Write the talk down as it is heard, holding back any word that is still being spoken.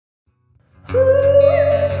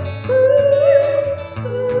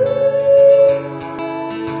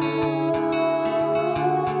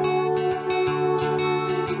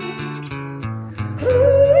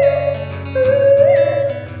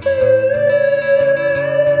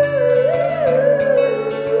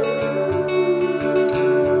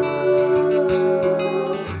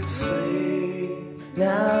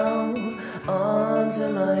Now onto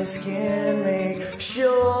my skin, make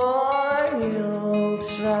sure you'll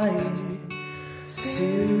try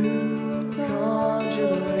to conjure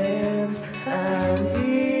the wind and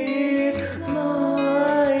ease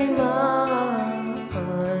my mind.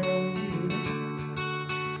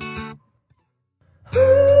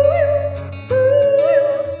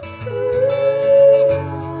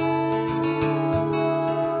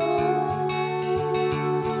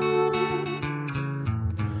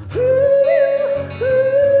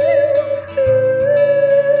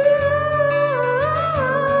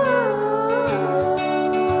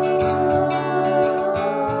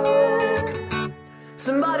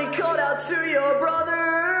 Somebody called out to your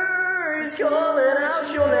brother, he's calling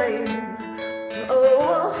out your name.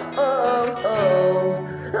 Oh, oh, oh,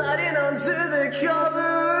 hiding under the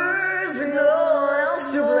covers with no one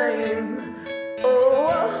else to blame.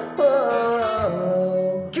 Oh, oh,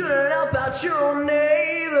 oh, couldn't help out your own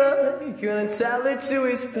neighbor, you couldn't tell it to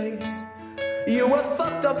his face. You were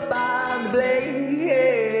fucked up by the blame.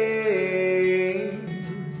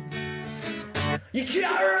 You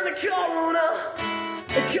cower in the corner,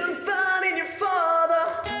 confiding your father,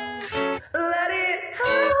 let it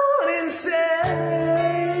out and say,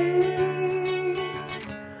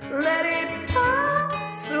 let it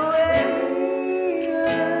pass away.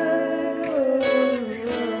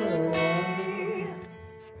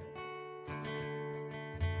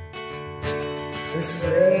 A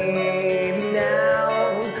slave now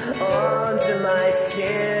onto my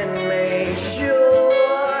skin, make sure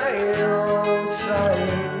you'll try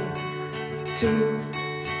to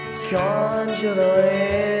conjure the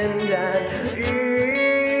wind and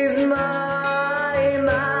ease my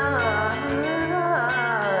mind.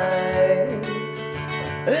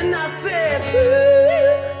 And I said,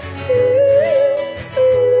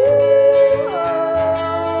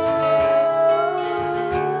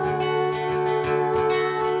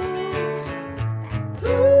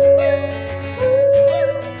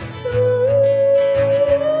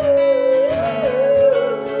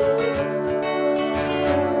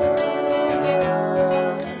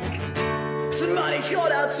 somebody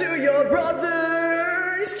called out to your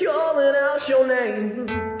brother, he's calling out your name.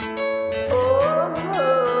 Oh,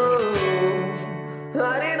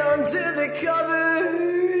 hiding under the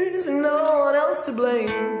covers, no one else to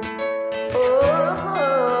blame. Oh,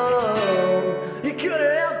 you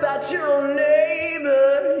couldn't help out your own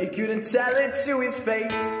neighbor, you couldn't tell it to his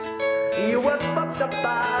face. You were fucked up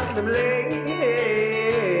by the blame.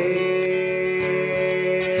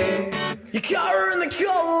 You cower in the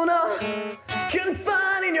corner,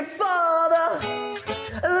 confiding your father,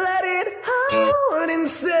 let it out and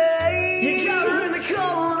say. You got her in the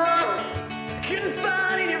corner,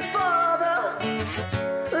 confiding your father,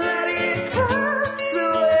 let it pass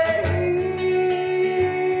away,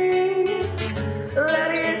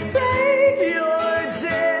 let it make your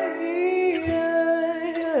day.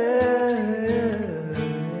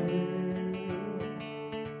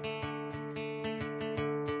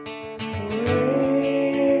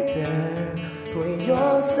 Put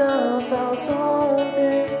yourself out of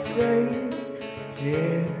this day,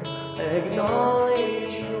 dear.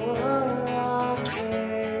 Acknowledge you are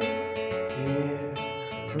afraid. Here,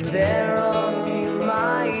 from there on, you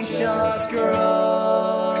might just grow.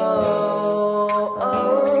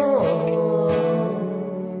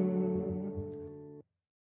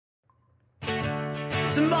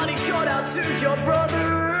 Somebody called out to your brother,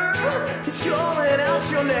 he's calling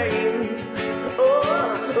out your name. Oh,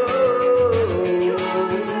 oh.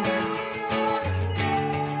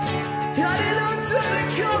 Hiding under the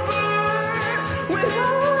covers with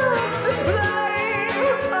us to blame.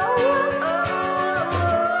 Oh, oh,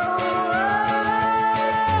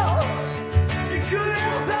 oh. You couldn't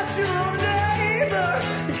help out your own neighbor,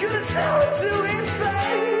 you couldn't tell it to him.